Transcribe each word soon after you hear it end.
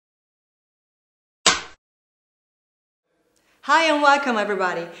Hi and welcome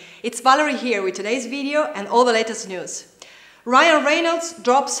everybody! It's Valerie here with today's video and all the latest news. Ryan Reynolds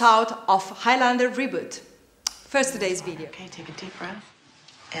drops out of Highlander reboot. First today's video. Okay, take a deep breath.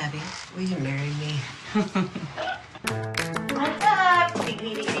 Abby, will you marry me? What's up?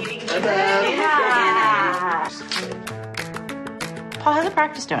 Yeah. Paul, how's the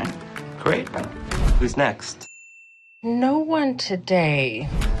practice doing? Great. Who's next? No one today.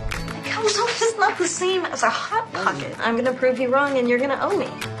 Calzone is not the same as a hot pocket. I'm gonna prove you wrong and you're gonna owe me.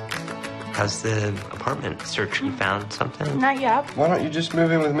 How's the apartment search? You found something? Not yet. Why don't you just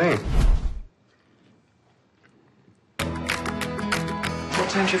move in with me? What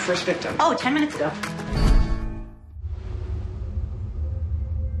time's your first victim? Oh, 10 minutes ago.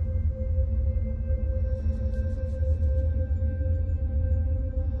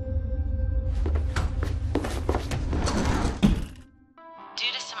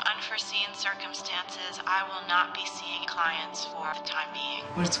 Due to some unforeseen circumstances, I will not be seeing clients for the time being.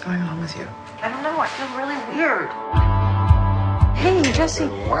 What's going on with you? I don't know, I feel really weird. Hey, Jesse.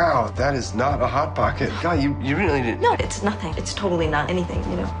 Wow, that is not a hot pocket. God, you really didn't. No, it's nothing. It's totally not anything,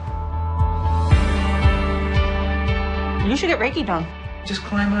 you know. You should get Reiki done. Just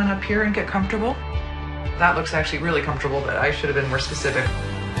climb on up here and get comfortable. That looks actually really comfortable, but I should have been more specific.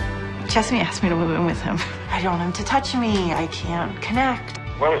 Jesse asked me to move in with him. I don't want him to touch me. I can't connect.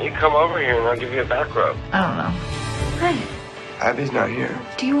 Why don't you come over here and I'll give you a back rub? I don't know. Hi. Abby's not here.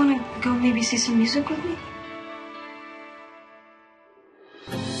 Do you want to go maybe see some music with me?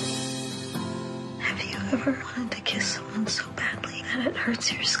 Have you ever wanted to kiss someone so badly that it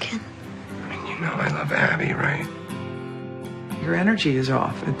hurts your skin? I mean, you know I love Abby, right? Your energy is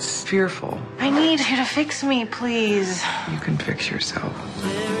off. It's fearful. I need you to fix me, please. You can fix yourself.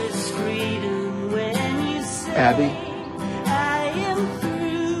 Abby.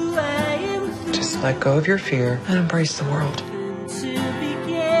 Just let go of your fear and embrace the world.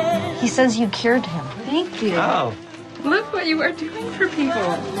 He says you cured him. Thank you. Oh. Look what you are doing for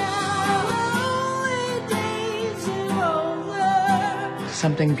people.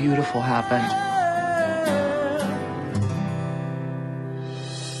 Something beautiful happened.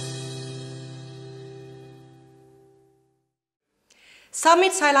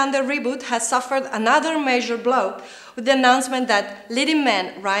 Summit's Highlander reboot has suffered another major blow with the announcement that leading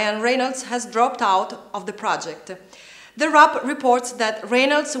man Ryan Reynolds has dropped out of the project. The Wrap reports that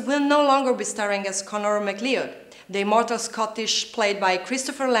Reynolds will no longer be starring as Connor McLeod, the immortal Scottish played by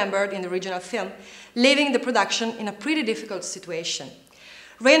Christopher Lambert in the original film, leaving the production in a pretty difficult situation.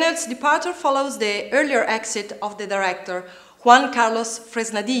 Reynolds' departure follows the earlier exit of the director Juan Carlos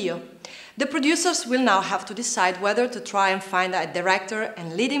Fresnadillo. The producers will now have to decide whether to try and find a director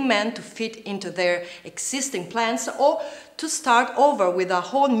and leading man to fit into their existing plans or to start over with a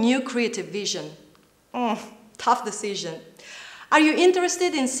whole new creative vision. Tough decision. Are you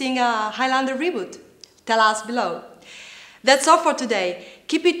interested in seeing a Highlander reboot? Tell us below. That's all for today.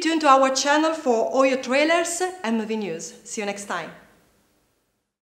 Keep it tuned to our channel for all your trailers and movie news. See you next time.